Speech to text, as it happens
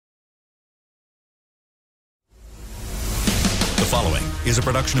following is a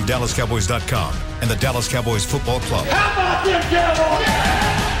production of DallasCowboys.com and the Dallas Cowboys Football Club. How about them Cowboys?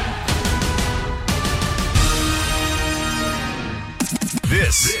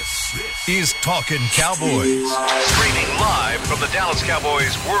 This is Talkin' Cowboys. Streaming live from the Dallas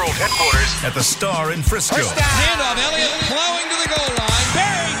Cowboys World Headquarters at the Star in Frisco. Handoff, Elliott plowing to the goal line.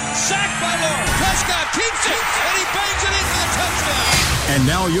 Barry, sacked by Lawrence. Prescott keeps it, and he bangs it in for the touchdown. And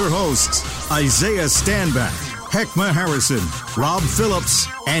now your hosts, Isaiah Stanback, Heckma Harrison, Rob Phillips,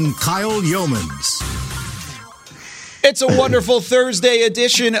 and Kyle Yeomans. It's a wonderful Thursday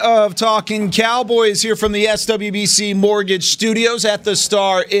edition of Talkin' Cowboys here from the SWBC Mortgage Studios at the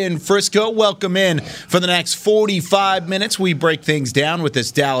Star in Frisco. Welcome in for the next 45 minutes. We break things down with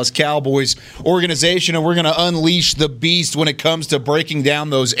this Dallas Cowboys organization, and we're going to unleash the beast when it comes to breaking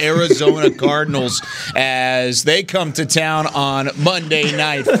down those Arizona Cardinals as they come to town on Monday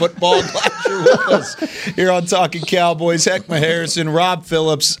Night Football. Glad you're with us here on Talkin' Cowboys. Heckma Harrison, Rob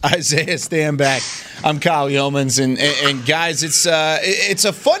Phillips, Isaiah Stanback. I'm Kyle Yeomans, and guys, it's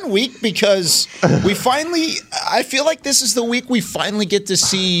a fun week because I feel like this is the week we finally get to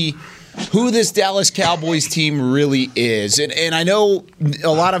see who this Dallas Cowboys team really is. And I know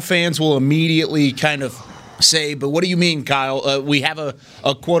a lot of fans will immediately kind of say, but what do you mean, Kyle? We have a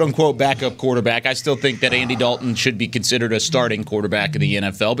quote-unquote backup quarterback. I still think that Andy Dalton should be considered a starting quarterback in the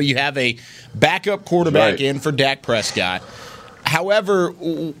NFL, but you have a backup quarterback in for Dak Prescott. However,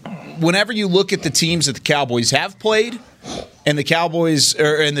 whenever you look at the teams that the Cowboys have played and the Cowboys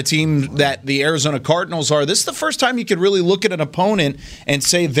and the team that the Arizona Cardinals are, this is the first time you could really look at an opponent and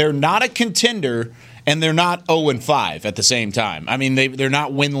say they're not a contender and they're not 0-5 at the same time. I mean, they're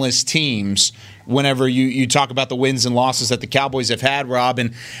not winless teams whenever you talk about the wins and losses that the Cowboys have had, Rob.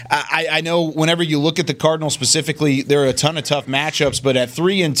 And I know whenever you look at the Cardinals specifically, there are a ton of tough matchups, but at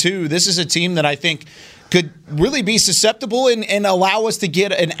 3-2, this is a team that I think could really be susceptible and allow us to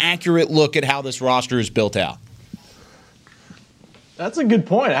get an accurate look at how this roster is built out. That's a good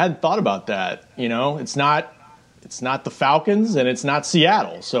point. I hadn't thought about that. You know, it's not the Falcons and it's not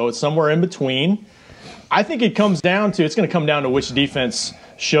Seattle, so it's somewhere in between. I think it's going to come down to which defense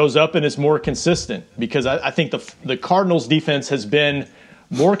shows up and is more consistent, because I think the Cardinals defense has been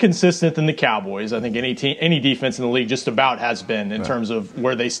more consistent than the Cowboys. I think any defense in the league just about has been in terms of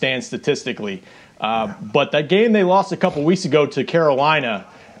where they stand statistically. But that game they lost a couple weeks ago to Carolina,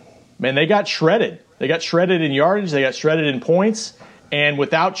 man, they got shredded. They got shredded in yardage. They got shredded in points. And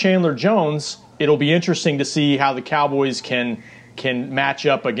without Chandler Jones, it'll be interesting to see how the Cowboys can match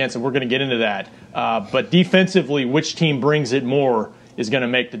up against it. We're going to get into that. But defensively, which team brings it more is going to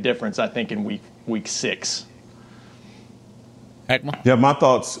make the difference, I think, in week 6. Heckma? Yeah, my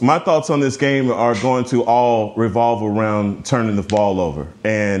thoughts on this game are going to all revolve around turning the ball over.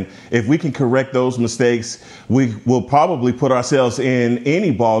 And if we can correct those mistakes, we will probably put ourselves in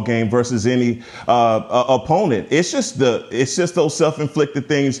any ball game versus any opponent. It's just those self-inflicted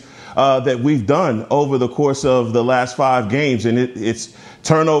things that we've done over the course of the last 5 games, and it's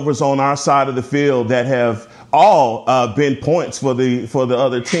turnovers on our side of the field that have all been points for the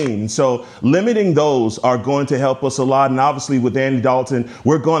other team. So limiting those are going to help us a lot. And obviously with Andy Dalton,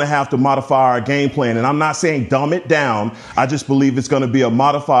 we're going to have to modify our game plan. And I'm not saying dumb it down. I just believe it's going to be a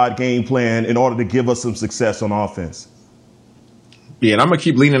modified game plan in order to give us some success on offense. Yeah, and I'm going to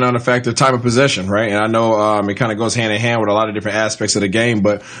keep leaning on the fact of time of possession, right? And I know it kind of goes hand in hand with a lot of different aspects of the game,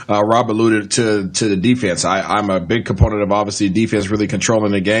 but Rob alluded to the defense. I'm a big component of, obviously, defense really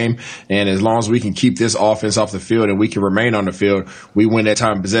controlling the game, and as long as we can keep this offense off the field and we can remain on the field, we win that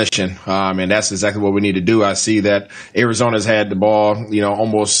time of possession, and that's exactly what we need to do. I see that Arizona's had the ball,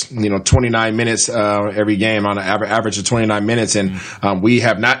 almost 29 minutes every game on an average of 29 minutes, and we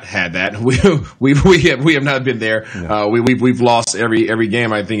have not had that. We have not been there. Yeah. We've lost every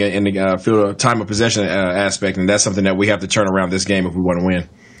game, I think, in the field time of possession aspect, and that's something that we have to turn around this game if we want to win.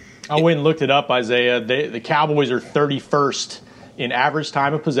 I went and looked it up, Isaiah. The Cowboys are 31st in average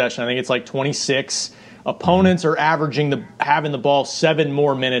time of possession. I think it's like 26. Opponents are having the ball 7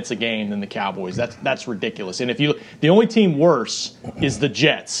 more minutes a game than the Cowboys. That's ridiculous. And the only team worse is the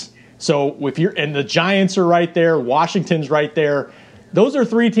Jets. So and the Giants are right there, Washington's right there. Those are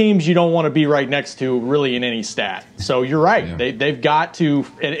 3 teams you don't want to be right next to, really, in any stat. So you're right. Yeah. They've got to,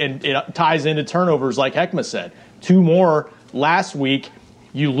 and it ties into turnovers, like Heckma said. 2 more last week.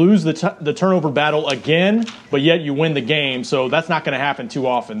 You lose the turnover battle again, but yet you win the game. So that's not going to happen too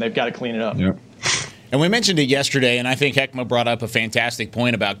often. They've got to clean it up. Yep. And we mentioned it yesterday, and I think Heckma brought up a fantastic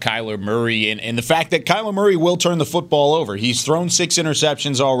point about Kyler Murray and the fact that Kyler Murray will turn the football over. He's thrown 6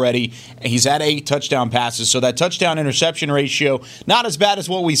 interceptions already. He's had 8 touchdown passes. So that touchdown-interception ratio, not as bad as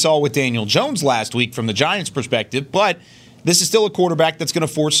what we saw with Daniel Jones last week from the Giants' perspective, but this is still a quarterback that's going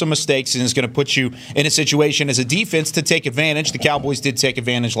to force some mistakes and is going to put you in a situation as a defense to take advantage. The Cowboys did take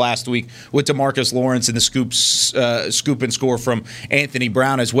advantage last week with DeMarcus Lawrence and the scoop and score from Anthony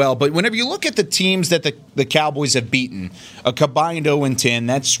Brown as well. But whenever you look at the teams that the Cowboys have beaten, a combined 0-10,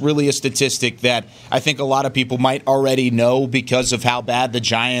 that's really a statistic that I think a lot of people might already know because of how bad the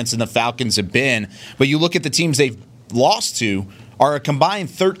Giants and the Falcons have been. But you look at the teams they've lost to are a combined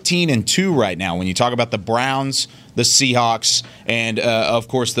 13-2 right now. When you talk about the Browns, the Seahawks, and of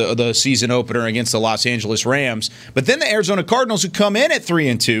course the season opener against the Los Angeles Rams. But then the Arizona Cardinals, who come in at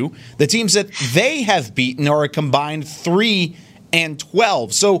 3-2, the teams that they have beaten are a combined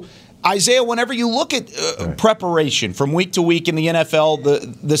 3-12. So, Isaiah, whenever you look at preparation from week to week in the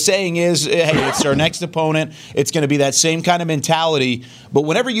NFL, the saying is, hey, it's our next opponent. It's going to be that same kind of mentality. But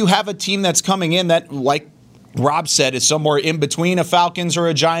whenever you have a team that's coming in that, like Rob said, is somewhere in between a Falcons or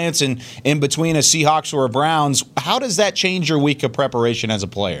a Giants and in between a Seahawks or a Browns, how does that change your week of preparation as a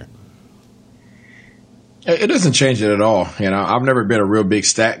player? It doesn't change it at all. I've never been a real big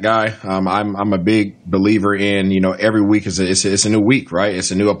stat guy. I'm a big believer in, every week it's a new week, right? It's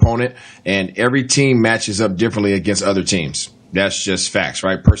a new opponent, and every team matches up differently against other teams. That's just facts,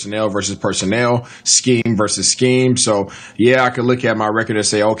 right? Personnel versus personnel, scheme versus scheme. So, yeah, I could look at my record and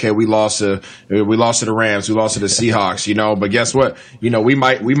say, okay, we lost to the Rams, we lost to the Seahawks, but guess what? We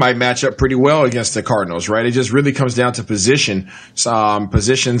might match up pretty well against the Cardinals, right? It just really comes down to positions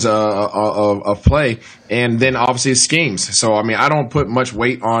of play, and then obviously schemes. So, I don't put much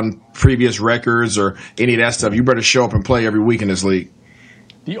weight on previous records or any of that stuff. You better show up and play every week in this league.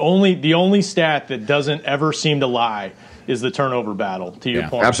 The only stat that doesn't ever seem to lie is the turnover battle, to your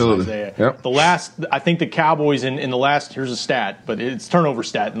point. Absolutely. Isaiah. Yep. I think the Cowboys in the last, here's a stat, but it's turnover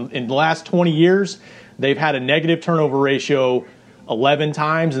stat. In the last 20 years, they've had a negative turnover ratio 11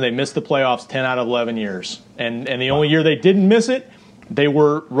 times, and they missed the playoffs 10 out of 11 years. And the only year they didn't miss it, they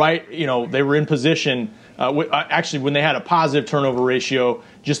were they were in position. Actually, when they had a positive turnover ratio,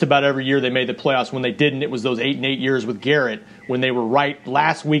 just about every year they made the playoffs. When they didn't, it was those 8-8 years with Garrett when they were right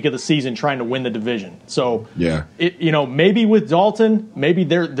last week of the season trying to win the division. So, yeah, maybe with Dalton, maybe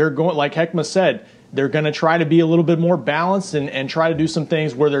they're going, like Heckma said, they're going to try to be a little bit more balanced and try to do some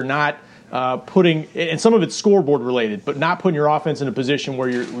things where they're not putting, and some of it's scoreboard related, but not putting your offense in a position where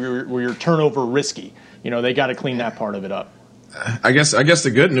you're turnover risky. They got to clean that part of it up. I guess the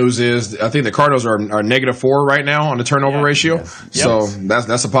good news is I think the Cardinals are -4 right now on the turnover ratio. Yes. So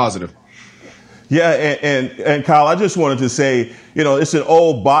that's a positive. Yeah, and Kyle, I just wanted to say, it's an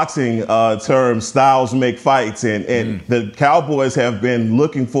old boxing term, styles make fights, and the Cowboys have been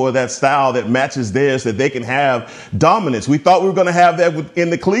looking for that style that matches theirs, that they can have dominance. We thought we were going to have that in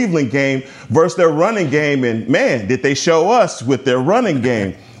the Cleveland game versus their running game, and man, did they show us with their running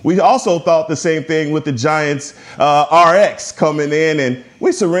game. We also thought the same thing with the Giants RX coming in, and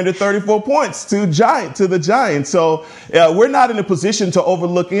we surrendered 34 points to the Giants. So we're not in a position to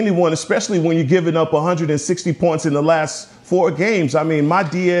overlook anyone, especially when you're giving up 160 points in the last 4 games. My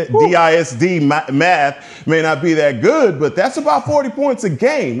DISD math may not be that good, but that's about 40 points a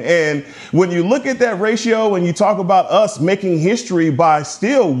game. And when you look at that ratio and you talk about us making history by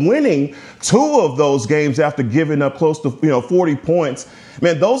still winning 2 of those games after giving up close to 40 points,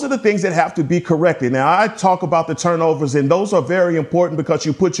 man, those are the things that have to be corrected. Now, I talk about the turnovers, and those are very important because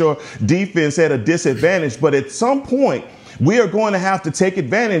you put your defense at a disadvantage. But at some point, we are going to have to take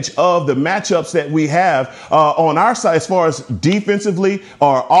advantage of the matchups that we have on our side as far as defensively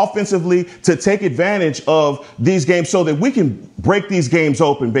or offensively to take advantage of these games so that we can break these games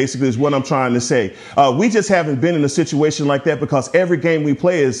open, basically, is what I'm trying to say. We just haven't been in a situation like that because every game we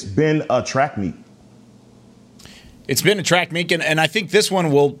play has been a track meet. It's been a track meet, and I think this one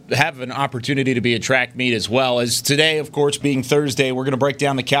will have an opportunity to be a track meet as well. As today, of course, being Thursday, we're going to break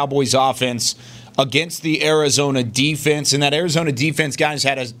down the Cowboys offense against the Arizona defense. And that Arizona defense, guys,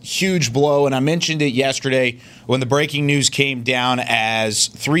 had a huge blow. And I mentioned it yesterday when the breaking news came down as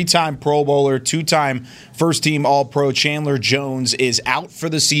 3-time Pro Bowler, 2-time first-team All-Pro Chandler Jones is out for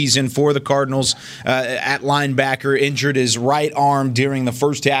the season for the Cardinals at linebacker, injured his right arm during the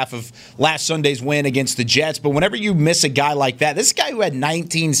first half of last Sunday's win against the Jets. But whenever you miss a guy like that, this guy who had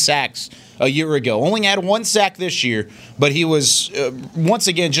 19 sacks a year ago, only had 1 sack this year, but he was, once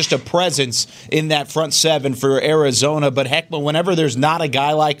again, just a presence in that front 7 for Arizona. But heck, whenever there's not a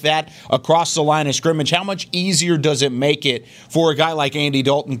guy like that across the line of scrimmage, how much easier does it make it for a guy like Andy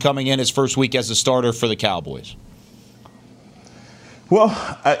Dalton coming in his first week as a starter for the Cowboys? Well,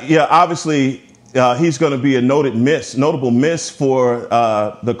 yeah, obviously, he's going to be a notable miss for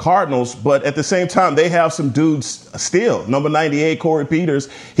the Cardinals. But at the same time, they have some dudes still. Number 98, Corey Peters,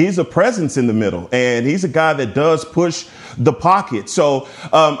 he's a presence in the middle, and he's a guy that does push the pocket. So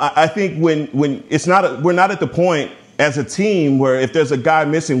I think when we're not at the point as a team where if there's a guy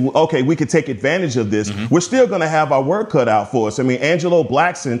missing, okay, we could take advantage of this. We're still going to have our work cut out for us. I mean, Angelo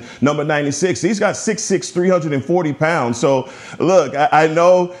Blackson, number 96, he's got 6'6", 340 pounds. So, look, I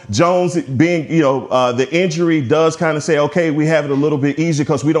know Jones being, the injury does kind of say, okay, we have it a little bit easier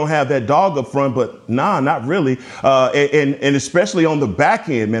because we don't have that dog up front, but not really. And especially on the back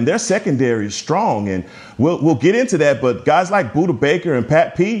end, man, their secondary is strong. And we'll get into that. But guys like Budda Baker and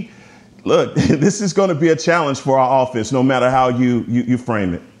Pat P., look, this is going to be a challenge for our offense, no matter how you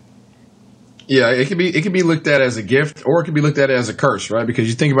frame it. Yeah, it could be looked at as a gift, or it could be looked at as a curse, right? Because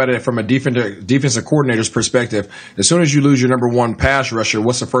you think about it from a defensive coordinator's perspective. As soon as you lose your number one pass rusher,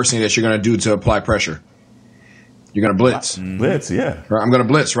 what's the first thing that you're going to do to apply pressure? You're going to blitz. Blitz, yeah. Right, I'm going to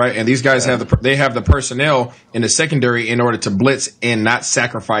blitz, right? And these guys have the personnel in the secondary in order to blitz and not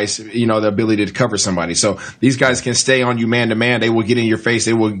sacrifice, the ability to cover somebody. So these guys can stay on you man to man. They will get in your face.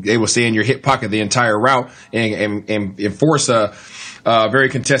 They will stay in your hip pocket the entire route and force a very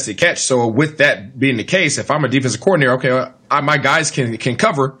contested catch. So with that being the case, if I'm a defensive coordinator, okay, my guys can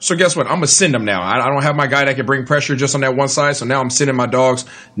cover. So guess what? I'm going to send them now. I don't have my guy that can bring pressure just on that one side. So now I'm sending my dogs.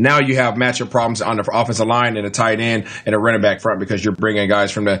 Now you have matchup problems on the offensive line and a tight end and a running back front because you're bringing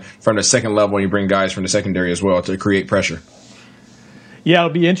guys from the second level and you bring guys from the secondary as well to create pressure. Yeah, it'll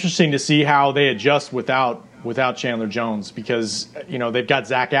be interesting to see how they adjust without Chandler Jones because they've got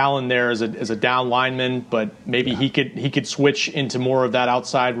Zach Allen there as a down lineman, but maybe he could switch into more of that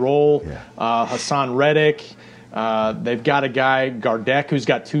outside role. Yeah. Hassan Reddick. They've got a guy, Gardeck, who's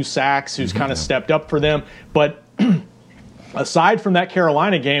got 2 sacks, who's kind of stepped up for them. But aside from that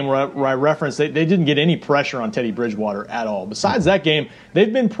Carolina game where I referenced, they didn't get any pressure on Teddy Bridgewater at all. Besides that game,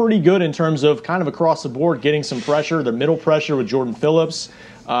 they've been pretty good in terms of kind of across the board getting some pressure. Their middle pressure with Jordan Phillips.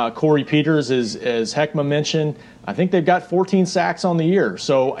 Corey Peters, as Heckma mentioned, I think they've got 14 sacks on the year.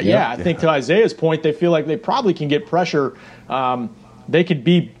 So, I think to Isaiah's point, they feel like they probably can get pressure. They could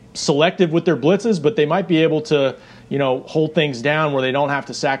be selective with their blitzes, but they might be able to, hold things down where they don't have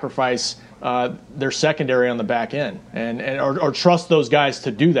to sacrifice their secondary on the back end or trust those guys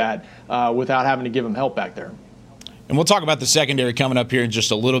to do that without having to give them help back there. And we'll talk about the secondary coming up here in just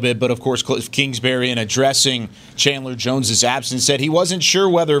a little bit. But, of course, Cliff Kingsbury, in addressing Chandler Jones' absence, said he wasn't sure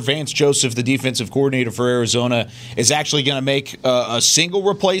whether Vance Joseph, the defensive coordinator for Arizona, is actually going to make a single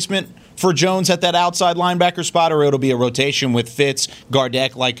replacement for Jones at that outside linebacker spot, or it'll be a rotation with Fitz,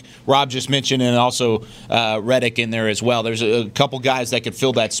 Gardeck, like Rob just mentioned, and also Reddick in there as well. There's a couple guys that could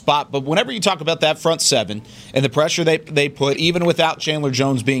fill that spot. But whenever you talk about that front seven and the pressure they put, even without Chandler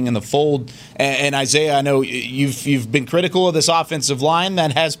Jones being in the fold, and Isaiah, I know you've been critical of this offensive line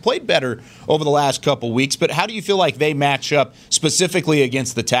that has played better over the last couple weeks, but how do you feel like they match up specifically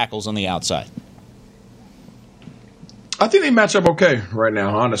against the tackles on the outside? I think they match up okay right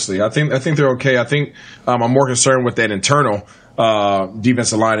now, honestly. I think they're okay. I think I'm more concerned with that internal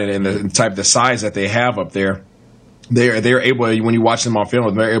defensive line and the size that they have up there. They're able, when you watch them on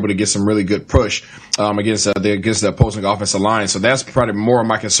film, they're able to get some really good push against the opposing offensive line. So that's probably more of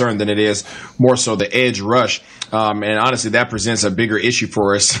my concern than it is more so the edge rush. And honestly, that presents a bigger issue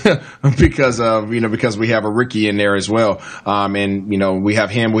for us because we have a rookie in there as well. And we have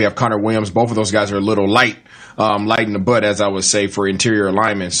him, we have Connor Williams. Both of those guys are a little light in the butt, as I would say, for interior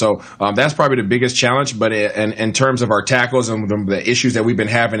alignment. So that's probably the biggest challenge. But in terms of our tackles and the issues that we've been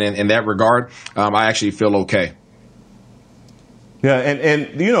having in that regard, I actually feel okay. Yeah,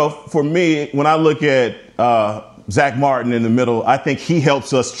 and for me, when I look at Zach Martin in the middle, I think he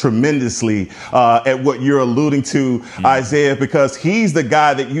helps us tremendously at what you're alluding to, Isaiah, because he's the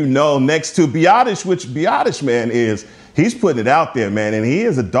guy that next to Biadasz, which Biadasz, man, he's putting it out there, man, and he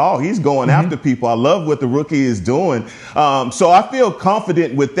is a dog. He's going after people. I love what the rookie is doing. So I feel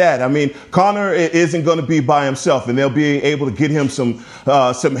confident with that. I mean, Connor isn't going to be by himself, and they'll be able to get him some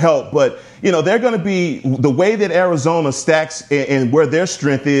help. But, they're going to be the way that Arizona stacks and where their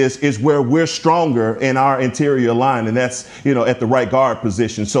strength is where we're stronger in our interior line, and that's, at the right guard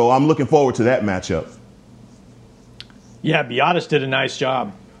position. So I'm looking forward to that matchup. Yeah, Biadasz did a nice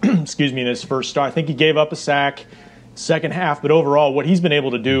job, in his first start. I think he gave up a sack second half, but overall what he's been able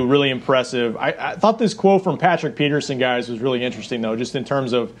to do, really impressive. I thought this quote from Patrick Peterson, guys, was really interesting, though, just in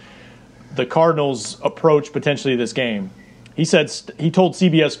terms of the Cardinals' approach potentially to this game. He told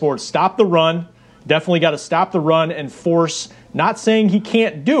CBS Sports, stop the run, definitely got to stop the run and force, not saying he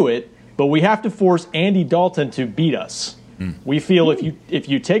can't do it, but we have to force Andy Dalton to beat us. We feel if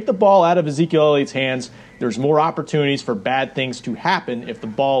you take the ball out of Ezekiel Elliott's hands, there's more opportunities for bad things to happen if the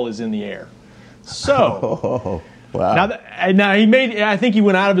ball is in the air. So wow. Now I think he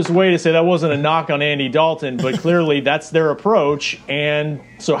went out of his way to say that wasn't a knock on Andy Dalton, but clearly that's their approach. And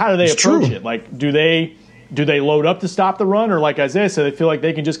so how do they approach it? Like, do they load up to stop the run, or like Isaiah said, they feel like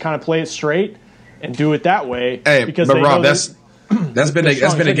they can just kind of play it straight and do it that way? Hey, because but they Rob, know that's been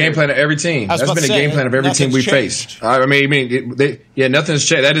a game plan of every team. That's been a game plan of every team we faced. Nothing's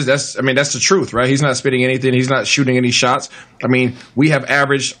changed. That's the truth, right? He's not spitting anything. He's not shooting any shots. I mean, we have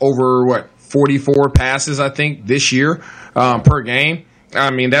averaged over 44 passes, I think, this year per game. I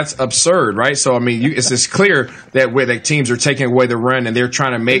mean, that's absurd, right? So, I mean, it's just clear that where the teams are taking away the run and they're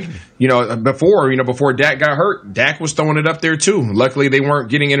trying to make, before Dak got hurt, Dak was throwing it up there too. Luckily, they weren't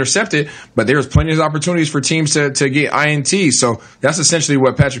getting intercepted, but there's plenty of opportunities for teams to get INTs. So that's essentially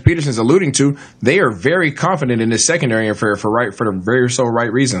what Patrick Peterson's alluding to. They are very confident in this secondary and for the very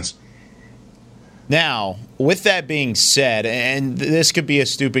right reasons. Now, with that being said, and this could be a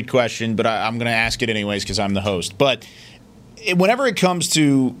stupid question, but I'm going to ask it anyways because I'm the host, but whenever it comes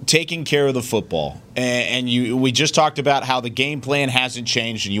to taking care of the football, and we just talked about how the game plan hasn't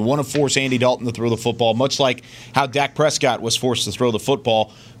changed, and you want to force Andy Dalton to throw the football, much like how Dak Prescott was forced to throw the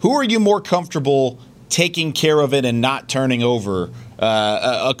football, who are you more comfortable taking care of it and not turning over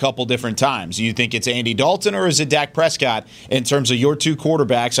a couple different times? You think it's Andy Dalton or is it Dak Prescott in terms of your two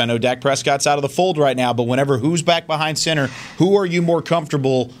quarterbacks? I know Dak Prescott's out of the fold right now, but whenever who's back behind center, who are you more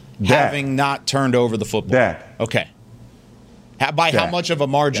comfortable having not turned over the football? Dak. Okay. By how much of a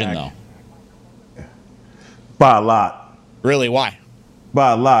margin, though? By a lot. Really? Why?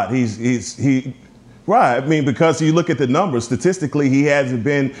 By a lot. Right. I mean, because you look at the numbers, statistically, he hasn't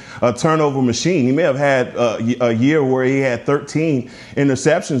been a turnover machine. He may have had a year where he had 13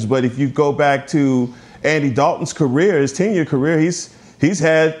 interceptions, but if you go back to Andy Dalton's career, his 10-year career, he's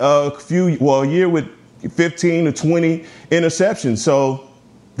had a year with 15 to 20 interceptions. So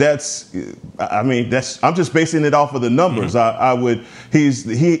I'm just basing it off of the numbers. He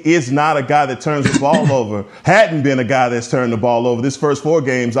is not a guy that turns the ball over. Hadn't been a guy that's turned the ball over. This first 4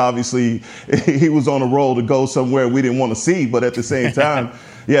 games, obviously, he was on a roll to go somewhere we didn't want to see. But at the same time,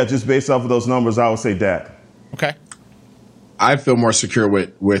 just based off of those numbers, I would say Dak. Okay. I feel more secure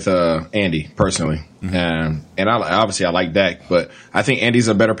with Andy personally, and I like Dak, but I think Andy's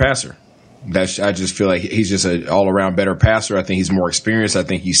a better passer. I just feel like he's just an all-around better passer. I think he's more experienced. I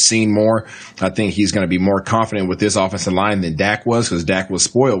think he's seen more. I think he's going to be more confident with this offensive line than Dak was, because Dak was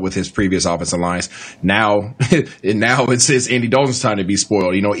spoiled with his previous offensive lines. Now it's Andy Dalton's time to be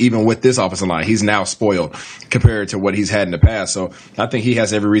spoiled. Even with this offensive line, he's now spoiled compared to what he's had in the past. So I think he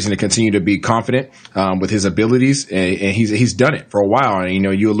has every reason to continue to be confident with his abilities, and he's done it for a while. And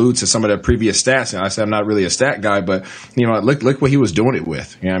you allude to some of the previous stats, and I said I'm not really a stat guy, but look what he was doing it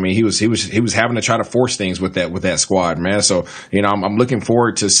with. He was having to try to force things with that squad, man. So I'm looking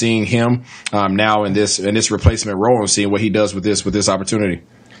forward to seeing him now in this replacement role and seeing what he does with this opportunity.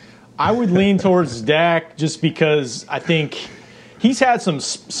 I would lean towards Dak just because I think he's had some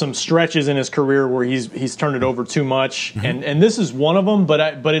stretches in his career where he's turned it over too much, and this is one of them.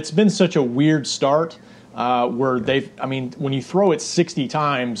 But it's been such a weird start where when you throw it 60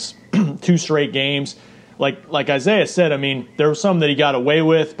 times, 2 straight games, like Isaiah said, there were some that he got away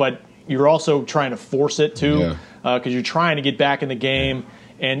with, but you're also trying to force it too, because you're trying to get back in the game,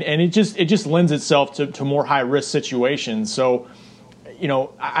 and it just lends itself to more high risk situations. So,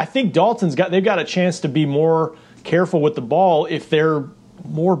 I think they've got a chance to be more careful with the ball if they're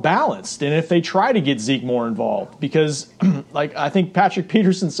more balanced and if they try to get Zeke more involved, because I think Patrick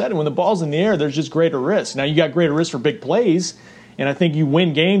Peterson said it, when the ball's in the air, there's just greater risk. Now you got greater risk for big plays, and I think you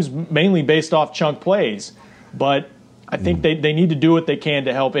win games mainly based off chunk plays, but I think they need to do what they can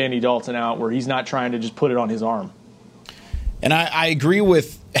to help Andy Dalton out, where he's not trying to just put it on his arm. And I agree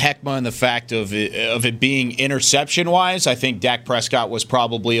with Heckma in the fact of it being interception-wise. I think Dak Prescott was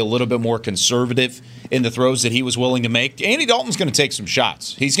probably a little bit more conservative in the throws that he was willing to make. Andy Dalton's going to take some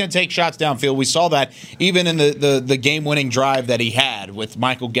shots. He's going to take shots downfield. We saw that even in the game-winning drive that he had with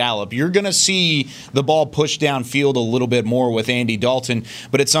Michael Gallup. You're going to see the ball pushed downfield a little bit more with Andy Dalton,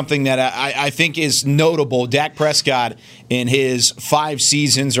 but it's something that I think is notable. Dak Prescott in his 5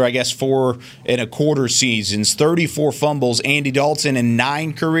 seasons, or I guess 4 1/4 seasons, 34 fumbles. Andy Dalton in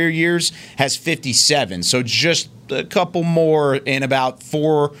 9 career years has 57. So just a couple more in about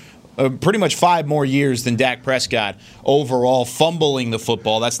 4 pretty much 5 more years than Dak Prescott overall fumbling the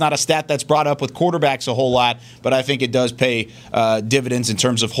football. That's not a stat that's brought up with quarterbacks a whole lot, but I think it does pay dividends in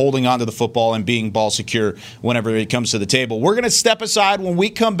terms of holding onto the football and being ball secure whenever it comes to the table. We're going to step aside. When we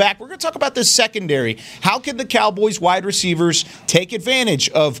come back, we're going to talk about this secondary. How can the Cowboys wide receivers take advantage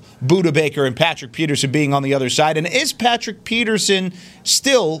of Budda Baker and Patrick Peterson being on the other side? And is Patrick Peterson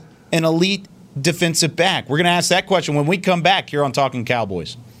still an elite defensive back? We're going to ask that question when we come back here on Talking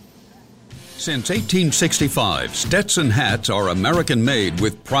Cowboys. Since 1865, Stetson hats are American-made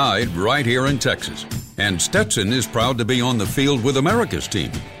with pride right here in Texas. And Stetson is proud to be on the field with America's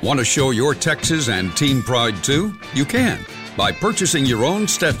team. Want to show your Texas and team pride too? You can. By purchasing your own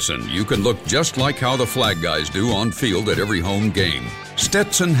Stetson, you can look just like how the flag guys do on field at every home game.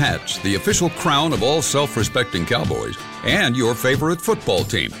 Stetson hats, the official crown of all self-respecting Cowboys and your favorite football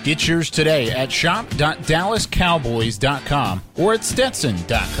team. Get yours today at shop.dallascowboys.com or at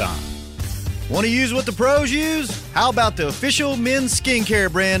stetson.com. Want to use what the pros use? How about the official men's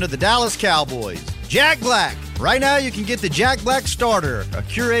skincare brand of the Dallas Cowboys, Jack Black? Right now you can get the Jack Black Starter, a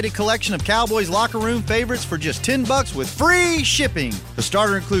curated collection of Cowboys locker room favorites for just $10 with free shipping. The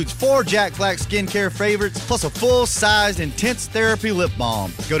starter includes 4 Jack Black skincare favorites plus a full-sized intense therapy lip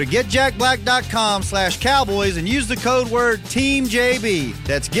balm. Go to getjackblack.com/Cowboys and use the code word TEAMJB.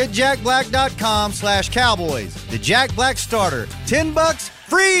 That's getjackblack.com/Cowboys. The Jack Black Starter, $10,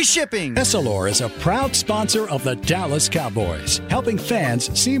 free shipping. Essilor is a proud sponsor of the Dallas Cowboys, helping fans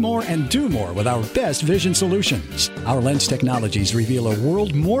see more and do more with our best vision solutions. Our lens technologies reveal a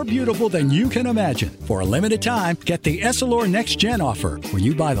world more beautiful than you can imagine. For a limited time, get the Essilor Next Gen offer. When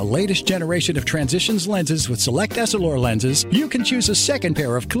you buy the latest generation of Transitions lenses with select Essilor lenses, you can choose a second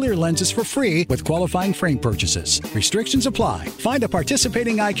pair of clear lenses for free with qualifying frame purchases. Restrictions apply. Find a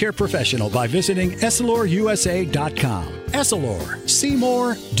participating eye care professional by visiting EssilorUSA.com. Essilor. See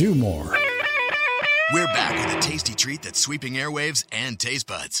more, do more. We're back with a tasty treat that's sweeping airwaves and taste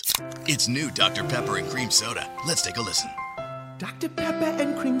buds. It's new Dr. Pepper and Cream Soda. Let's take a listen. Dr. Pepper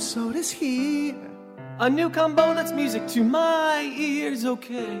and Cream Soda's here. A new combo that's music to my ears,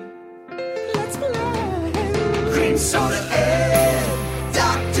 okay. Let's play. Cream Soda and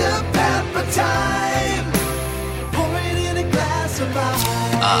Dr. Pepper time. Pour it in a glass of ice.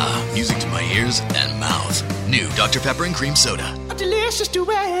 Ah, music to my ears and mouth. New Dr. Pepper and Cream Soda. A delicious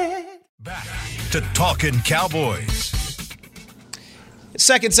duet. Back to Talking Cowboys.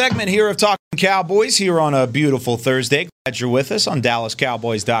 Second segment here of Talking Cowboys here on a beautiful Thursday. Glad you're with us on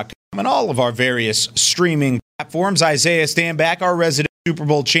DallasCowboys.com and all of our various streaming platforms. Isaiah Stanback, our resident Super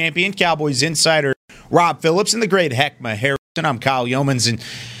Bowl champion, Cowboys insider Rob Phillips, and the great Heckma Harrison. I'm Kyle Yeomans, and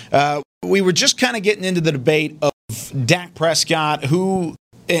we were just kind of getting into the debate of Dak Prescott, or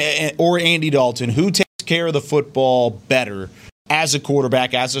Andy Dalton, who takes care of the football better as a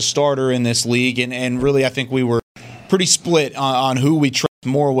quarterback, as a starter in this league, and really I think we were pretty split on who we trust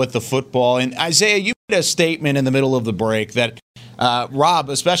more with the football. And Isaiah, you made a statement in the middle of the break that Rob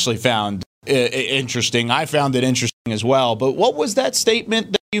especially found interesting. I found it interesting as well. But what was that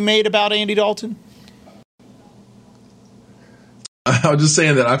statement that you made about Andy Dalton? I was just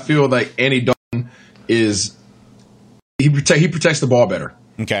saying that I feel like Andy Dalton he protects the ball better.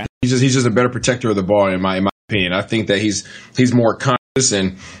 Okay, he's just a better protector of the ball in my opinion. I think that he's more conscious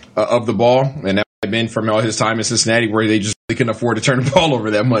and of the ball, and that might have been from all his time in Cincinnati, where they just couldn't afford to turn the ball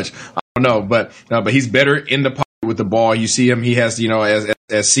over that much. I don't know, but he's better in the pocket with the ball. You see him; he has,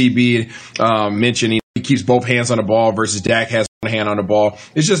 as CB mentioned, he keeps both hands on the ball versus Dak has one hand on the ball.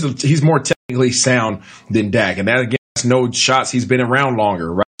 It's just he's more technically sound than Dak, and that again, that's no shots. He's been around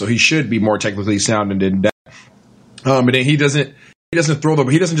longer, right? So he should be more technically sound than Dak. But then he doesn't just throw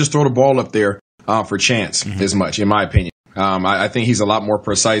the ball up there for chance as much, in my opinion. I think he's a lot more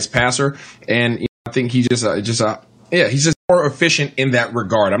precise passer, and I think he's just more efficient in that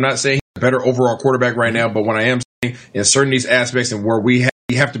regard. I'm not saying he's a better overall quarterback right now, but when I am saying in certain of these aspects and where we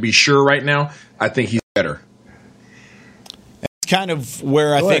have to be sure right now, I think he's better. That's kind of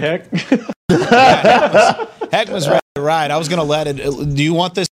where I think Heckma's ready to ride. I was going to let it. Do you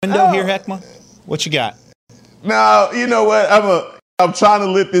want this window here, Heckma? What you got? No, you know what? I'm trying to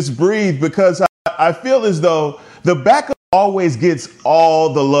let this breathe because I feel as though the backup always gets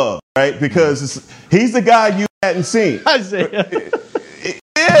all the love, right? Because he's the guy you hadn't seen. Isaiah. He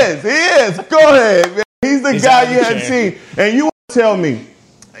is. Go ahead, man. He's the guy you hadn't seen. And you want to tell me,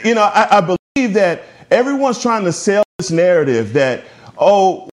 I believe that everyone's trying to sell this narrative that,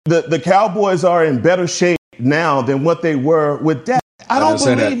 the Cowboys are in better shape now than what they were with Dak. I don't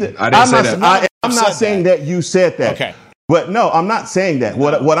believe it. I didn't say that. I'm not saying that you said that. Okay. But no, I'm not saying that.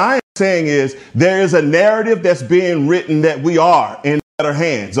 What I am saying is there is a narrative that's being written that we are in better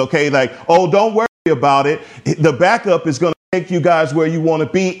hands, okay? Like, oh, don't worry about it. The backup is going to take you guys where you want to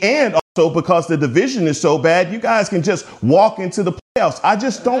be. And also because the division is so bad, you guys can just walk into the playoffs. I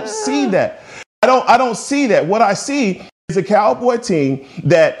just don't see that. I don't see that. What I see is a Cowboy team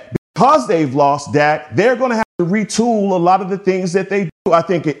that because they've lost Dak, they're going to have to retool a lot of the things that they do. I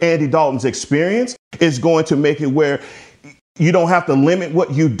think Andy Dalton's experience is going to make it where you don't have to limit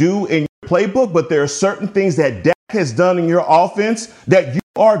what you do in your playbook, but there are certain things that Dak has done in your offense that you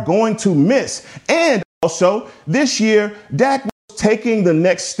are going to miss. And also, this year, Dak was taking the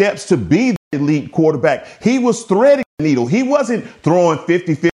next steps to be the elite quarterback. He was threading the needle. He wasn't throwing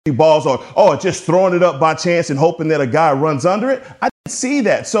 50-50 balls or just throwing it up by chance and hoping that a guy runs under it. I didn't see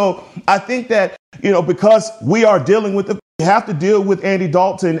that. So I think that, because we are dealing with we have to deal with Andy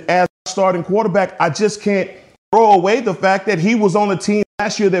Dalton as starting quarterback. I just can't throw away the fact that he was on a team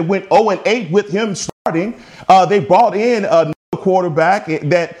last year that went 0-8 with him starting. They brought in another quarterback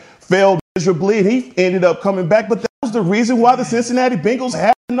that failed miserably, and he ended up coming back. But that was the reason why the Cincinnati Bengals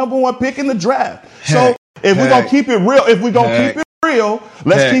had the number 1 pick in the draft. So if we're going to keep it real,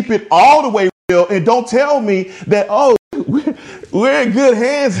 let's keep it all the way real. And don't tell me that, we're in good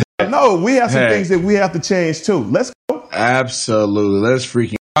hands. No, we have some things that we have to change too. Let's go. Absolutely. Let's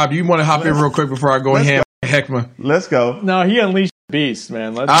freaking. Rob, you want to hop in real quick before I go ham? Heckma. Let's go. No, he unleashed the beast,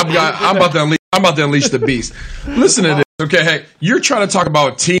 man. I'm about to unleash the beast. Listen to this. Okay, hey, you're trying to talk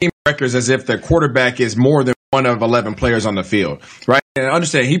about team records as if the quarterback is more than one of 11 players on the field, right? And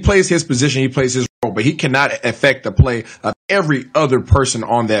understand, he plays his position, he plays his role, but he cannot affect the play of every other person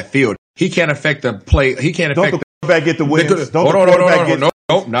on that field. He can't affect the play. He can't affect the quarterback get the wins. No, not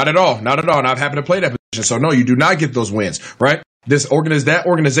at all. Not at all. And I've happened to play that position. So no, you do not get those wins, right? That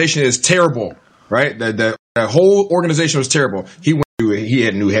organization is terrible, right? The whole organization was terrible. He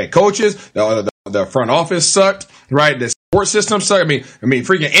had new head coaches. The front office sucked, right? The support system sucked. I mean,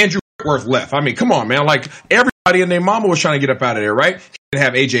 freaking Andrew Whitworth left. I mean, come on, man. Like everybody and their mama was trying to get up out of there, right? He didn't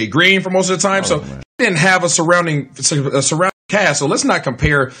have AJ Green for most of the time, so he didn't have a surrounding cast. So let's not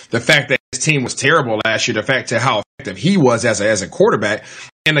compare the fact that his team was terrible last year, the fact to how effective he was as a quarterback.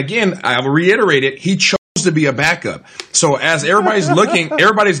 And again, I will reiterate it. He chose to be a backup. So as everybody's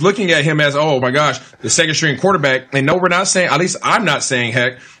looking at him as, oh my gosh, the second string quarterback. And no, we're not saying, at least I'm not saying,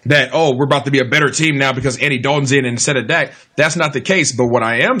 heck, that, we're about to be a better team now because Andy Dalton's in instead of Dak. That's not the case. But what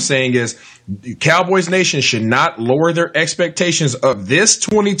I am saying is Cowboys Nation should not lower their expectations of this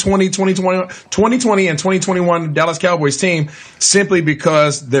 2020 and 2021 Dallas Cowboys team simply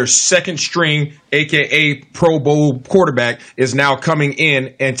because their second string, aka Pro Bowl quarterback, is now coming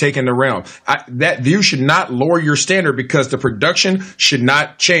in and taking the realm. You should not lower your standard because the production should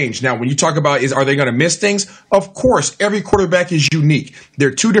not change. Now, when you talk about are they going to miss things? Of course, every quarterback is unique. There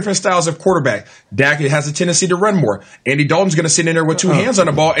are two different styles of quarterback. Dak has a tendency to run more. Andy Dalton's going to sit in there with two hands on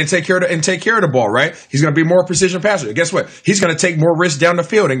the ball and take care of the ball, right? He's going to be more precision passer. And guess what? He's going to take more risks down the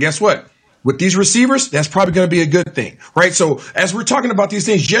field. And guess what? With these receivers, that's probably going to be a good thing, right? So as we're talking about these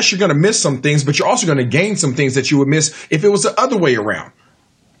things, yes, you're going to miss some things, but you're also going to gain some things that you would miss if it was the other way around.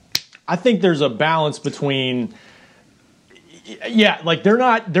 I think there's a balance between, like they're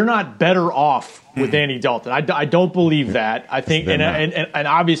not better off with Andy Dalton. I don't believe that. I think, and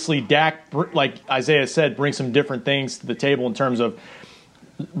obviously Dak, like Isaiah said, brings some different things to the table in terms of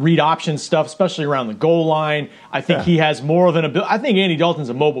read option stuff, especially around the goal line. I think he has more of an ability. I think Andy Dalton's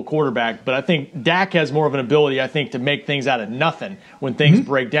a mobile quarterback, but I think Dak has more of an ability, I think, to make things out of nothing when things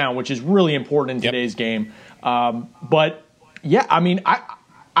break down, which is really important in today's game. But yeah, I mean,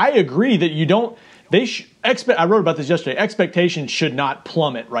 I agree that you don't. I wrote about this yesterday. Expectations should not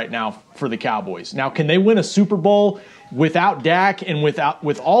plummet right now for the Cowboys. Now, can they win a Super Bowl without Dak and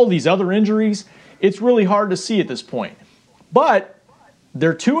with all these other injuries? It's really hard to see at this point. But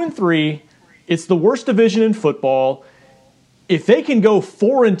they're 2-3. It's the worst division in football. If they can go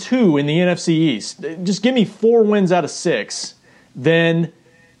 4-2 in the NFC East, just give me 4 wins out of 6, then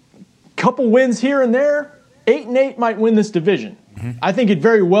a couple wins here and there, 8-8 might win this division. I think it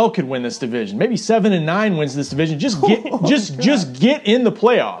very well could win this division. Maybe 7-9 wins this division. Just get in the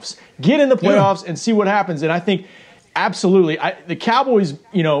playoffs. Get in the playoffs and see what happens. And I think absolutely, the Cowboys,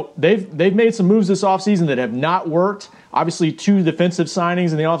 they've made some moves this offseason that have not worked. Obviously, 2 defensive signings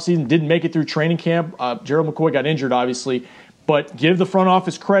in the offseason didn't make it through training camp. Gerald McCoy got injured, obviously. But give the front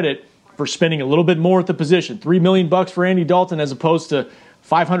office credit for spending a little bit more at the position. $3 million for Andy Dalton as opposed to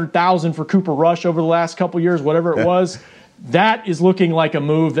 $500,000 for Cooper Rush over the last couple years, whatever it was. That is looking like a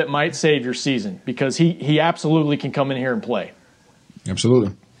move that might save your season because he absolutely can come in here and play.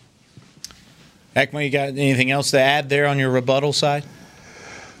 Absolutely. Heckma, you got anything else to add there on your rebuttal side?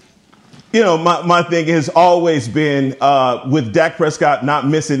 You know, my thing has always been with Dak Prescott not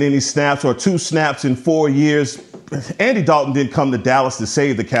missing any snaps or 2 snaps in 4 years. Andy Dalton didn't come to Dallas to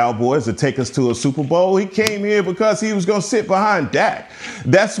save the Cowboys or take us to a Super Bowl. He came here because he was going to sit behind Dak.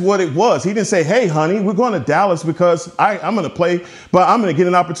 That's what it was. He didn't say, hey, honey, we're going to Dallas because I'm going to play, but I'm going to get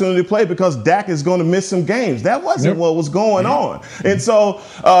an opportunity to play because Dak is going to miss some games. That wasn't what was going on. And so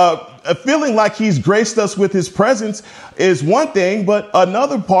feeling like he's graced us with his presence is one thing, but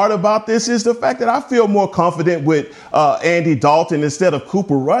another part about this is the fact that I feel more confident with Andy Dalton instead of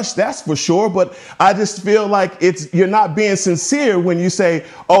Cooper Rush, that's for sure. But I just feel like you're not being sincere when you say,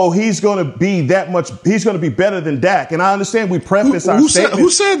 oh, he's going to be better than Dak. And I understand we preface our statement. Who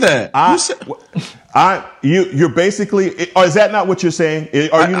said that? You're basically, or is that not what you're saying?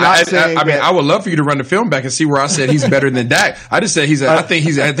 Are you not saying? I mean, I would love for you to run the film back and see where I said he's better than Dak. I just said I think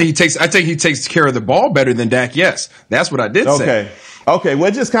he takes care of the ball better than Dak. Yes, that's what I did say. Okay.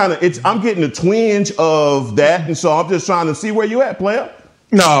 Well, just kind of, I'm getting a twinge of that, and so I'm just trying to see where you at, player.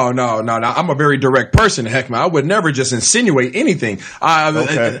 No. I'm a very direct person, Heckman. I would never just insinuate anything.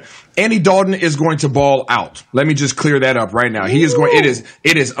 Andy Dalton is going to ball out. Let me just clear that up right now. He is going.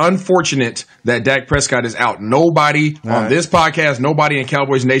 It is unfortunate that Dak Prescott is out. Nobody on this podcast, nobody in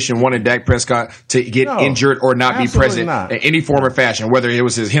Cowboys Nation wanted Dak Prescott to get injured or not be present in any form or fashion. Whether it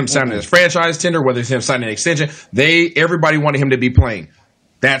was him signing his franchise tender, whether it's him signing an extension, everybody wanted him to be playing.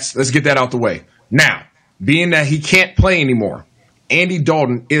 Let's get that out the way. Now, being that he can't play anymore, Andy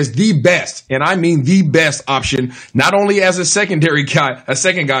Dalton is the best, and I mean the best option, not only as a second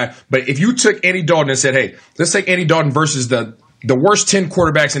guy, but if you took Andy Dalton and said, hey, let's take Andy Dalton versus the worst 10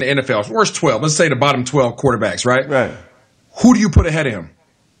 quarterbacks in the NFL, worst 12, let's say the bottom 12 quarterbacks, right? Right. Who do you put ahead of him?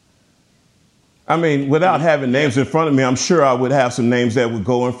 I mean, without having names in front of me, I'm sure I would have some names that would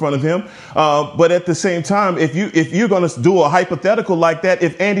go in front of him. But at the same time, if you're going to do a hypothetical like that,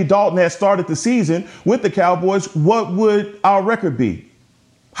 if Andy Dalton had started the season with the Cowboys, what would our record be?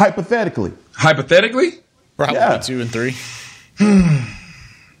 Hypothetically. Hypothetically? Probably 2-3.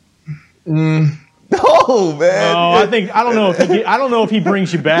 Oh man! I don't know if he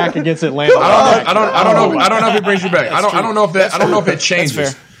brings you back against Atlanta. I don't know if he brings you back. I don't know if it changes.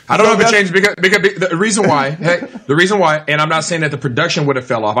 That's fair. I don't know if it changed because the reason why, and I'm not saying that the production would have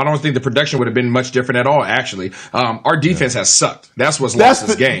fell off. I don't think the production would have been much different at all. Actually, our defense has sucked. That's what's lost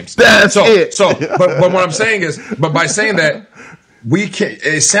us games. But what I'm saying is, but by saying that,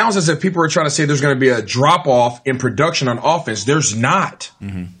 it sounds as if people are trying to say there's going to be a drop off in production on offense. There's not.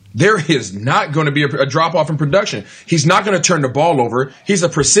 Mm-hmm. There is not going to be a drop off in production. He's not going to turn the ball over. He's a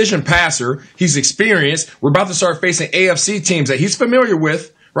precision passer. He's experienced. We're about to start facing AFC teams that he's familiar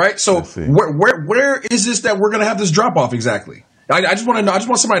with. Right, so where is this that we're going to have this drop off exactly? I just want to know. I just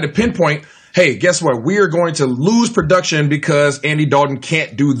want somebody to pinpoint. Hey, guess what? We are going to lose production because Andy Dalton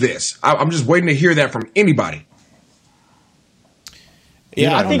can't do this. I'm just waiting to hear that from anybody.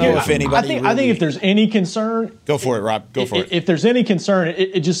 Yeah, I think if there's any concern, go for it, Rob. Go for it. If there's any concern,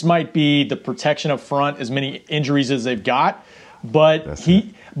 it just might be the protection up front. As many injuries as they've got,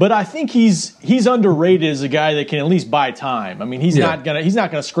 But I think he's underrated as a guy that can at least buy time. I mean, he's not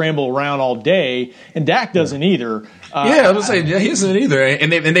gonna scramble around all day, and Dak doesn't either. I was gonna say he isn't either,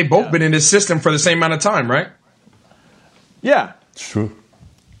 and they've both been in this system for the same amount of time, right? Yeah, it's true.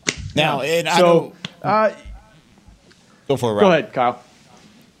 Now, go for it, Rob. Go ahead, Kyle.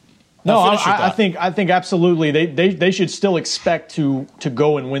 No, I think absolutely they should still expect to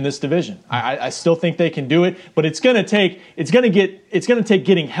go and win this division. I still think they can do it, but it's going to take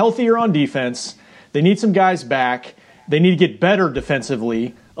getting healthier on defense. They need some guys back. They need to get better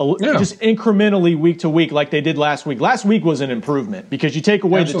defensively, just incrementally week to week, like they did last week. Last week was an improvement because you take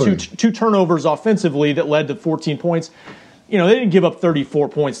away the two turnovers offensively that led to 14 points. They didn't give up 34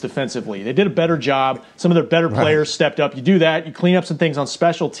 points defensively. They did a better job. Some of their better players stepped up. You do that, you clean up some things on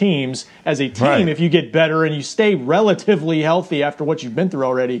special teams as a team. Right. If you get better and you stay relatively healthy after what you've been through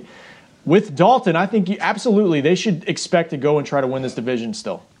already, with Dalton, I think they should expect to go and try to win this division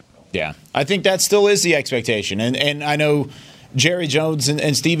still. Yeah, I think that still is the expectation. And I know Jerry Jones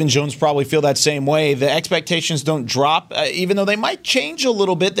and Stephen Jones probably feel that same way. The expectations don't drop, even though they might change a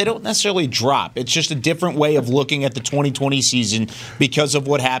little bit. They don't necessarily drop. It's just a different way of looking at the 2020 season because of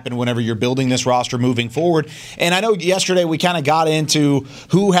what happened whenever you're building this roster moving forward. And I know yesterday we kind of got into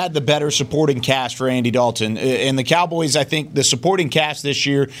who had the better supporting cast for Andy Dalton. And the Cowboys, I think the supporting cast this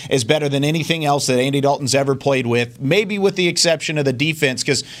year is better than anything else that Andy Dalton's ever played with, maybe with the exception of the defense.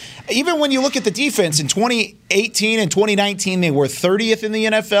 Because even when you look at the defense in 2018 and 2019, they were 30th in the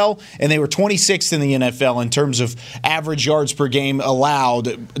NFL, and they were 26th in the NFL in terms of average yards per game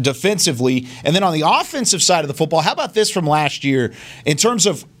allowed defensively. And then on the offensive side of the football, how about this from last year? In terms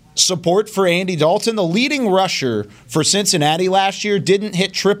of support for Andy Dalton. The leading rusher for Cincinnati last year didn't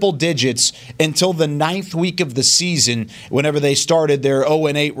hit triple digits until the 9th week of the season whenever they started their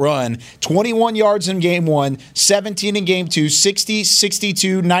 0-8 run. 21 yards in game 1, 17 in game 2, 60,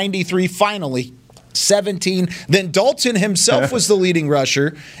 62, 93, finally 17. Then Dalton himself was the leading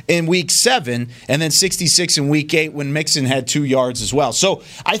rusher in week 7, and then 66 in week 8 when Mixon had 2 yards as well. So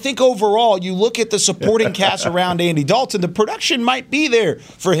I think overall, you look at the supporting cast around Andy Dalton, the production might be there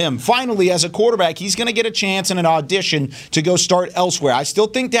for him. Finally, as a quarterback, he's going to get a chance and an audition to go start elsewhere. I still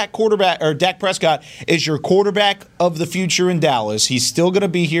think Dak Prescott is your quarterback of the future in Dallas. He's still going to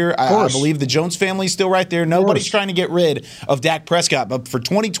be here. I believe the Jones family is still right there. Nobody's trying to get rid of Dak Prescott. But for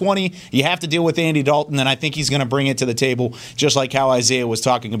 2020, you have to deal with Andy Dalton, and I think he's going to bring it to the table, just like how Isaiah was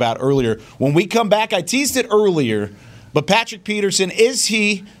talking about earlier. When we come back, I teased it earlier, but Patrick Peterson, is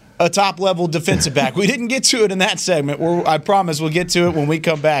he a top-level defensive back? We didn't get to it in that segment. I promise we'll get to it when we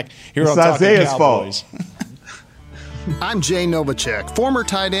come back here on Talking Isaiah's Cowboys. Fault. I'm Jay Novacek, former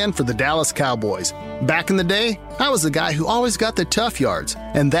tight end for the Dallas Cowboys. Back in the day, I was the guy who always got the tough yards,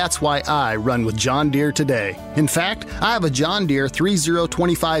 and that's why I run with John Deere today. In fact, I have a John Deere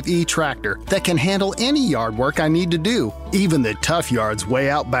 3025E tractor that can handle any yard work I need to do, even the tough yards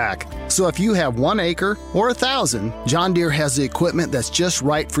way out back. So if you have 1 acre or 1,000, John Deere has the equipment that's just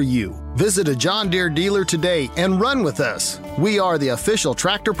right for you. Visit a John Deere dealer today and run with us. We are the official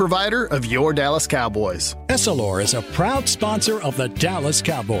tractor provider of your Dallas Cowboys. Essilor is a proud sponsor of the Dallas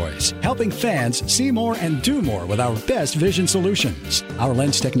Cowboys, helping fans see more and do more with our best vision solutions. Our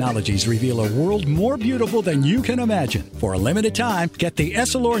lens technologies reveal a world more beautiful than you can imagine. For a limited time, get the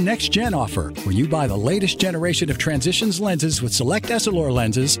Essilor Next Gen offer. When you buy the latest generation of Transitions lenses with select Essilor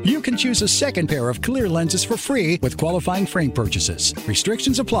lenses, you can choose a second pair of clear lenses for free with qualifying frame purchases.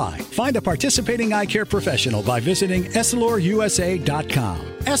 Restrictions apply. Find a participating eye care professional by visiting EssilorUSA.com.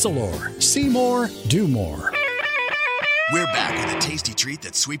 Essilor. See more, do more. We're back with a tasty treat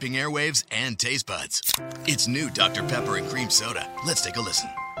that's sweeping airwaves and taste buds. It's new Dr. Pepper and Cream Soda. Let's take a listen.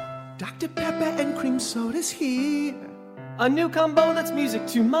 Dr. Pepper and Cream Soda's here. A new combo that's music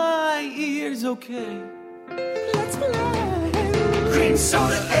to my ears, okay. Let's play. Cream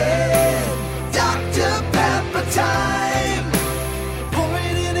Soda and Dr. Pepper time. Pour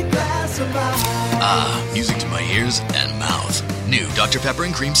it in a glass of ice. Ah, music to my ears and mouth. New Dr. Pepper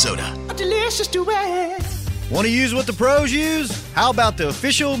and Cream Soda. A delicious duet. Want to use what the pros use? How about the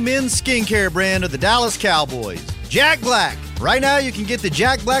official men's skincare brand of the Dallas Cowboys, Jack Black? Right now, you can get the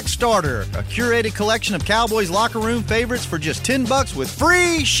Jack Black Starter, a curated collection of Cowboys locker room favorites for just $10 with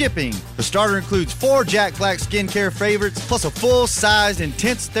free shipping. The starter includes 4 Jack Black skincare favorites, plus a full-sized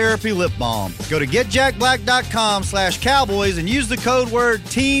intense therapy lip balm. Go to getjackblack.com/Cowboys and use the code word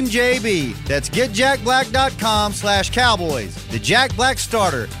TEAMJB. That's getjackblack.com/Cowboys. The Jack Black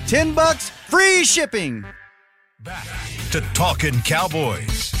Starter, $10, free shipping. Back to Talking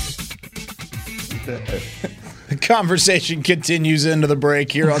Cowboys. The conversation continues into the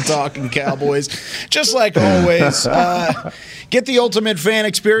break here on Talking Cowboys. Just like always, get the ultimate fan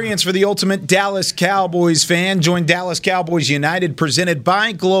experience for the ultimate Dallas Cowboys fan. Join Dallas Cowboys United, presented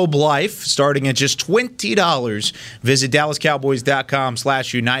by Globe Life, starting at just $20. Visit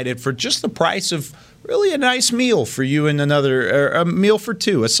DallasCowboys.com/United for just the price of really a nice meal for you and a meal for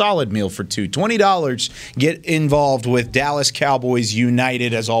two, a solid meal for two. $20. Get involved with Dallas Cowboys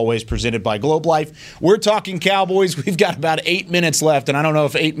United, as always, presented by Globe Life. We're talking Cowboys. We've got about 8 minutes left, and I don't know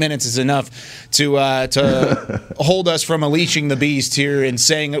if 8 minutes is enough to hold us from unleashing the beast here and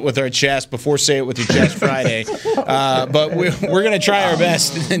saying it with our chest before Say It With Your Chest Friday. But we're going to try our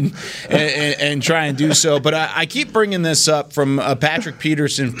best and try and do so. But I keep bringing this up from a Patrick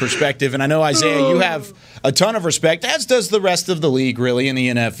Peterson perspective, and I know, Isaiah, you have a ton of respect, as does the rest of the league, really, in the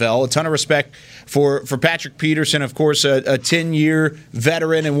NFL. A ton of respect for Patrick Peterson, of course, a 10-year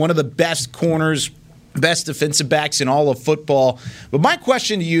veteran and one of the best corners, best defensive backs in all of football. But my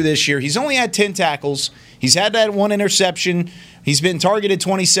question to you this year, he's only had 10 tackles. He's had that 1 interception. He's been targeted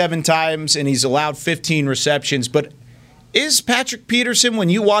 27 times, and he's allowed 15 receptions. But is Patrick Peterson, when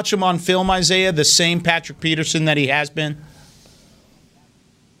you watch him on film, Isaiah, the same Patrick Peterson that he has been?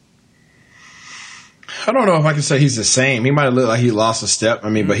 I don't know if I can say he's the same. He might look like he lost a step.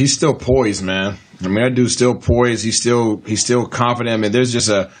 But he's still poised, man. That dude's still poised. He's still confident. There's just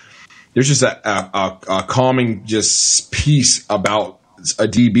a calming just peace about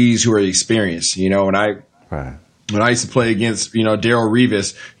DBs who are experienced, and I when I used to play against, Darrelle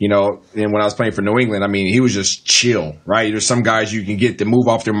Revis, and when I was playing for New England, I mean, he was just chill, right? There's some guys you can get to move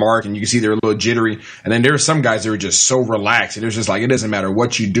off their mark and you can see they're a little jittery. And then there are some guys that are just so relaxed. And it's just like, it doesn't matter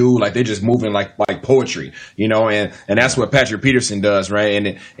what you do. Like, they're just moving like poetry, and that's what Patrick Peterson does, right?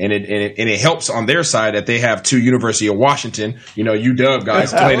 And it helps on their side that they have two University of Washington, UW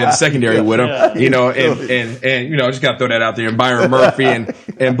guys playing in the secondary with them, and just got to throw that out there. And Byron Murphy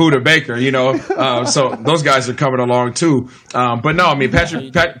and Buda Baker, so those guys are coming along too. But no, I mean,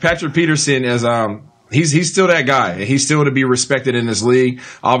 Patrick Peterson is, he's still that guy. He's still to be respected in this league.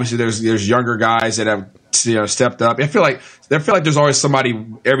 Obviously, there's younger guys that have stepped up. I feel like there's always somebody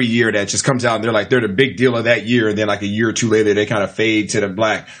every year that just comes out and they're the big deal of that year, and then like a year or two later they kind of fade to the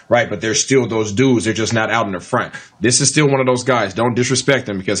black, right? But they're still those dudes. They're just not out in the front. This is still one of those guys. Don't disrespect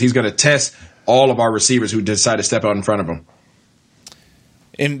him, because he's going to test all of our receivers who decide to step out in front of him.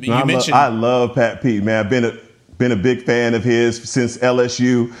 And I love Pat Pete, man. I've been a big fan of his since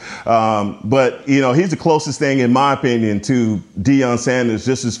LSU. But, he's the closest thing, in my opinion, to Deion Sanders,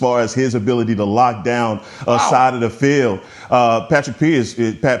 just as far as his ability to lock down a side of the field. Pat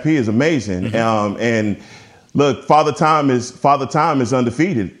P is amazing. Mm-hmm. And look, Father Time is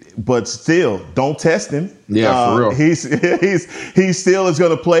undefeated. But still, don't test him. Yeah, for real. He still is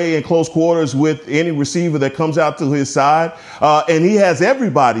going to play in close quarters with any receiver that comes out to his side. And he has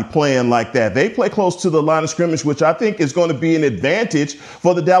everybody playing like that. They play close to the line of scrimmage, which I think is going to be an advantage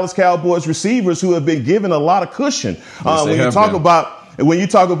for the Dallas Cowboys receivers, who have been given a lot of cushion. When you talk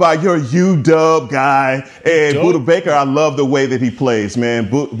about your UW guy and Buda Baker, I love the way that he plays, man.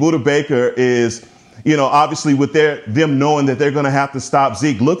 Buda Baker is, obviously with them knowing that they're going to have to stop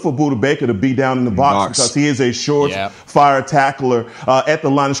Zeke, look for Buda Baker to be down in the box because he is a short fire tackler at the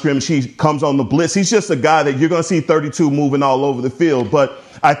line of scrimmage. He comes on the blitz. He's just a guy that you're going to see 32 moving all over the field. But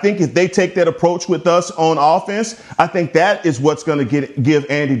I think if they take that approach with us on offense, I think that is what's going to give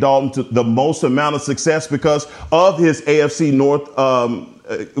Andy Dalton the most amount of success because of his AFC North,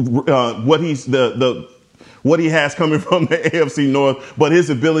 what he has coming from the AFC North, but his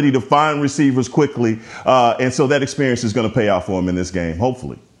ability to find receivers quickly. And so that experience is going to pay off for him in this game,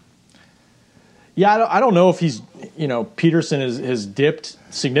 hopefully. Yeah, I don't know if he's, Peterson has dipped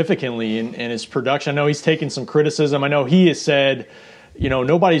significantly in his production. I know he's taken some criticism. I know he has said,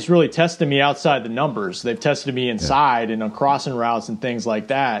 nobody's really tested me outside the numbers. They've tested me inside and on crossing routes and things like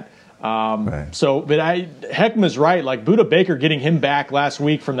that. So, but Heckma's right. Like Buda Baker, getting him back last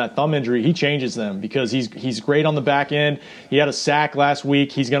week from that thumb injury, he changes them because he's great on the back end. He had a sack last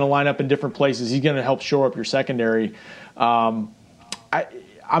week. He's going to line up in different places. He's going to help shore up your secondary.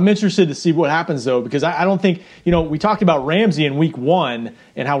 I'm interested to see what happens though, because I don't think, we talked about Ramsey in week 1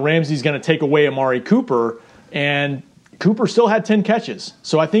 and how Ramsey's going to take away Amari Cooper, and Cooper still had 10 catches.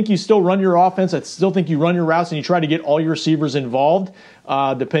 So I think you still run your offense. I still think you run your routes and you try to get all your receivers involved,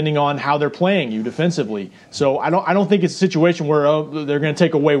 depending on how they're playing you defensively. So I don't think it's a situation where they're going to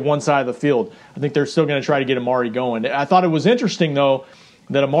take away one side of the field. I think they're still going to try to get Amari going. I thought it was interesting, though,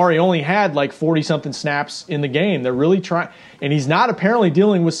 that Amari only had like 40-something snaps in the game. They're really trying, and he's not apparently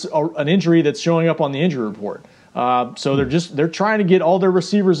dealing with an injury that's showing up on the injury report. So they're trying to get all their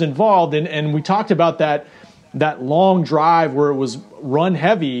receivers involved. And we talked about that long drive where it was run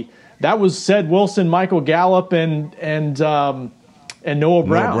heavy. That was Ced Wilson, Michael Gallup, and Noah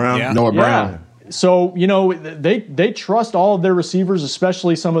Brown. Noah Brown. So, they trust all of their receivers,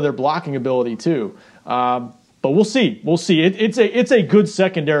 especially some of their blocking ability too. But we'll see. It's a good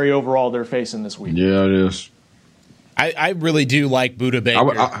secondary overall they're facing this week. Yeah, it is. I really do like Buda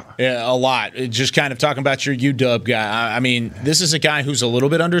Baker a lot. Just kind of talking about your UW guy. I mean, this is a guy who's a little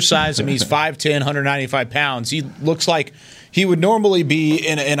bit undersized. I mean, he's 5'10", 195 pounds. He looks like he would normally be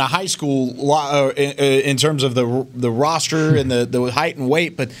in a high school in terms of the roster and the height and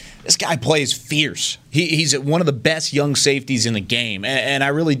weight, but this guy plays fierce. He's one of the best young safeties in the game, and I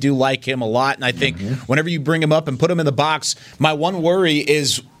really do like him a lot. And I think whenever you bring him up and put him in the box, my one worry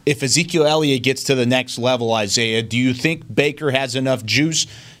is if Ezekiel Elliott gets to the next level, Isaiah, do you think Baker has enough juice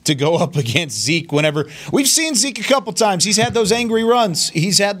to go up against Zeke whenever – we've seen Zeke a couple times. He's had those angry runs.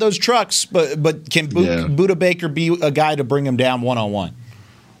 He's had those trucks. But can Buda Baker be a guy to bring him down one-on-one?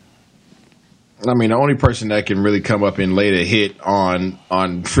 I mean, the only person that can really come up and lay the hit on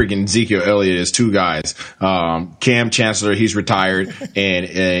freaking Ezekiel Elliott is two guys. Cam Chancellor, he's retired,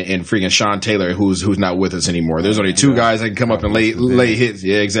 and freaking Sean Taylor, who's not with us anymore. There's only two guys that can come up and lay hits.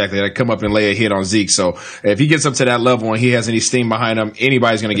 Yeah, exactly. That come up and lay a hit on Zeke. So if he gets up to that level and he has any steam behind him,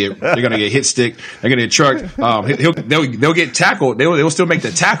 anybody's gonna get hit stick. They're gonna get trucked. They'll get tackled. They'll still make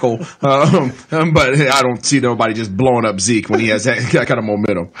the tackle. But I don't see nobody just blowing up Zeke when he has that kind of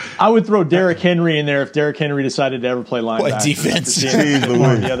momentum. I would throw Derrick Henry Henry in there if Derrick Henry decided to ever play linebacker. What defense?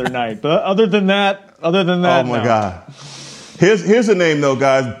 The other night. But other than that, oh my God. Here's a name though,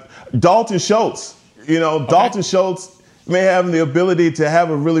 guys. Dalton Schultz. Dalton Schultz may have the ability to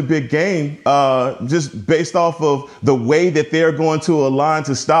have a really big game just based off of the way that they're going to align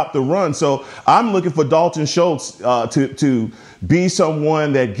to stop the run. So I'm looking for Dalton Schultz to be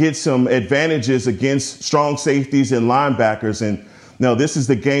someone that gets some advantages against strong safeties and linebackers. And this is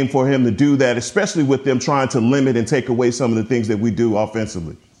the game for him to do that, especially with them trying to limit and take away some of the things that we do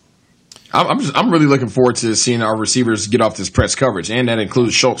offensively. I'm really looking forward to seeing our receivers get off this press coverage, and that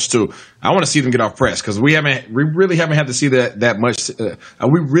includes Schultz too. I want to see them get off press because we really haven't had to see that much.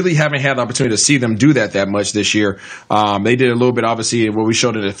 We really haven't had the opportunity to see them do that much this year. They did a little bit, obviously, what we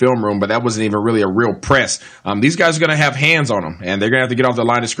showed in the film room, but that wasn't even really a real press. These guys are going to have hands on them, and they're going to have to get off the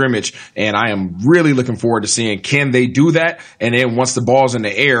line of scrimmage. And I am really looking forward to seeing can they do that, and then once the ball's in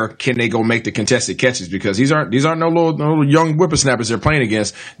the air, can they go make the contested catches? Because these aren't no little young whippersnappers they're playing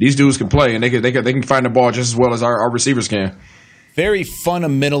against. These dudes can play, and they can find the ball just as well as our receivers can. Very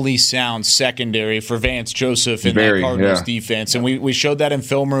fundamentally sound secondary for Vance Joseph in that Cardinals defense. And we showed that in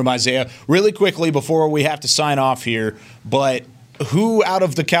film room, Isaiah. Really quickly before we have to sign off here, but who out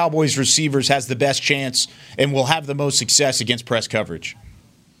of the Cowboys receivers has the best chance and will have the most success against press coverage?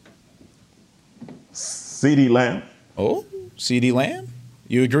 CeeDee Lamb. Oh, CeeDee Lamb?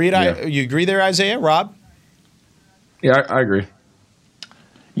 You agreed? Yeah. You agree there, Isaiah? Rob? Yeah, I agree.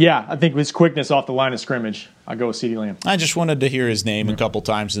 Yeah, I think with his quickness off the line of scrimmage, I'll go with CeeDee Lamb. I just wanted to hear his name a couple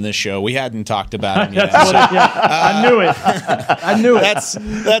times in this show. We hadn't talked about him yet. I knew it. I knew it. That's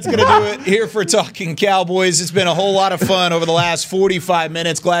going to do it here for Talking Cowboys. It's been a whole lot of fun over the last 45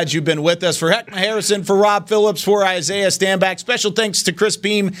 minutes. Glad you've been with us. For Heckma Harrison, for Rob Phillips, for Isaiah Stanback. Special thanks to Chris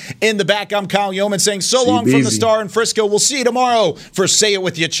Beam in the back. I'm Kyle Yeoman saying so long from the Star in Frisco. We'll see you tomorrow for Say It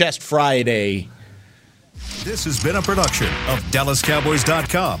With Your Chest Friday. This has been a production of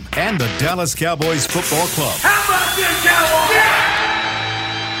DallasCowboys.com and the Dallas Cowboys Football Club. How about this, Cowboys?